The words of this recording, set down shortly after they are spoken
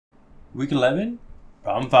Week 11,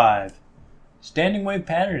 Problem 5. Standing wave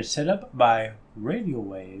pattern is set up by radio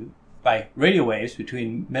waves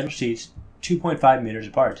between metal sheets 2.5 meters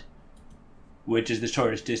apart, which is the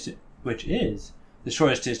shortest distance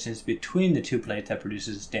between the two plates that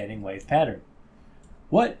produces a standing wave pattern.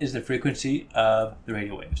 What is the frequency of the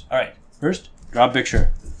radio waves? Alright, first, draw a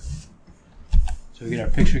picture. So we get our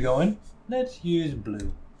picture going. Let's use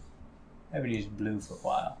blue. I haven't used blue for a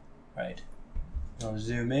while. Alright. I'll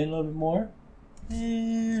zoom in a little bit more.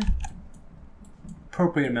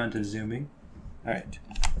 Appropriate amount of zooming. Alright.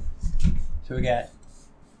 So we got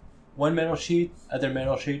one metal sheet, other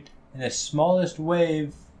metal sheet, and the smallest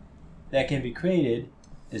wave that can be created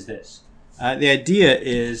is this. The idea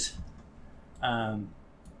is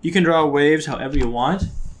you can draw waves however you want,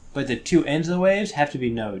 but the two ends of the waves have to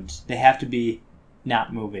be nodes. They have to be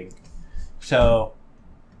not moving. So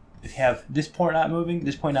if you have this point not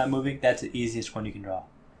moving, that's the easiest one you can draw.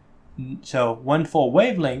 So one full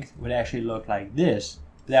wavelength would actually look like this.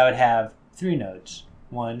 That would have three nodes.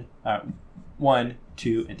 1,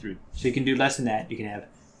 2, and 3. So you can do less than that. You can have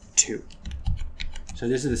 2. So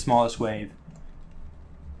this is the smallest wave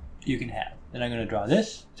you can have. Then I'm going to draw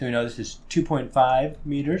this. So we know this is 2.5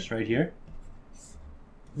 meters right here.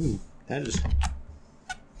 Ooh, that is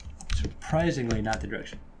surprisingly not the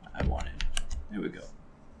direction I wanted. There we go.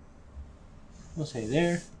 We'll say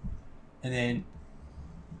there. And then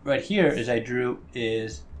right here, as I drew,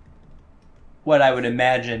 is what I would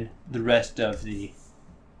imagine the rest of the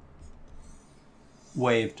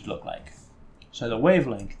wave to look like. So the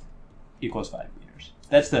wavelength equals 5 meters.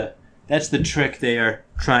 That's the trick they are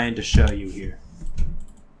trying to show you here.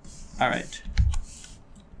 All right.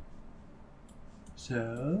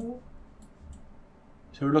 So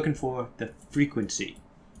we're looking for the frequency.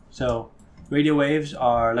 So radio waves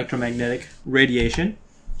are electromagnetic radiation.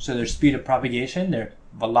 So their speed of propagation, their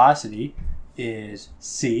velocity is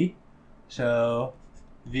c. So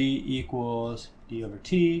v equals d over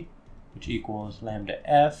t, which equals lambda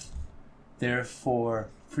f. Therefore,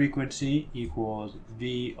 frequency equals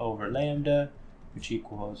v over lambda, which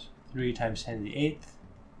equals 3 times 10 to the 8th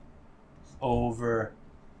over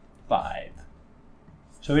 5.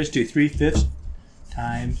 So we just do 3/5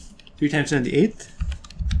 times 3 times 10 to the 8th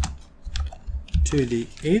to the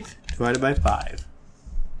 8th divided by 5.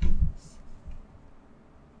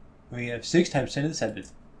 We have 6 times 10 to the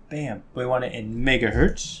 7th. Bam. We want it in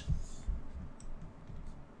megahertz.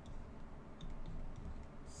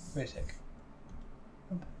 Wait a sec.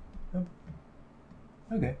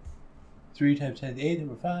 Okay. 3 times 10 to the 8th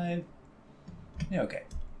over 5. Yeah, okay.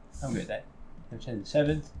 I'm good with that. Times 10 to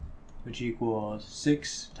the 7th, which equals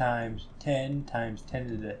 6 times 10 times 10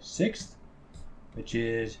 to the 6th, which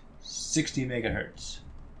is 60 megahertz.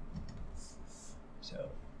 So,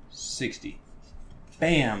 60.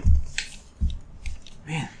 Bam!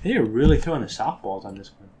 Man, they are really throwing the softballs on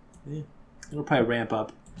this one. Yeah, it'll probably ramp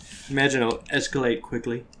up. Imagine it'll escalate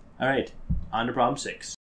quickly. Alright, on to problem 6.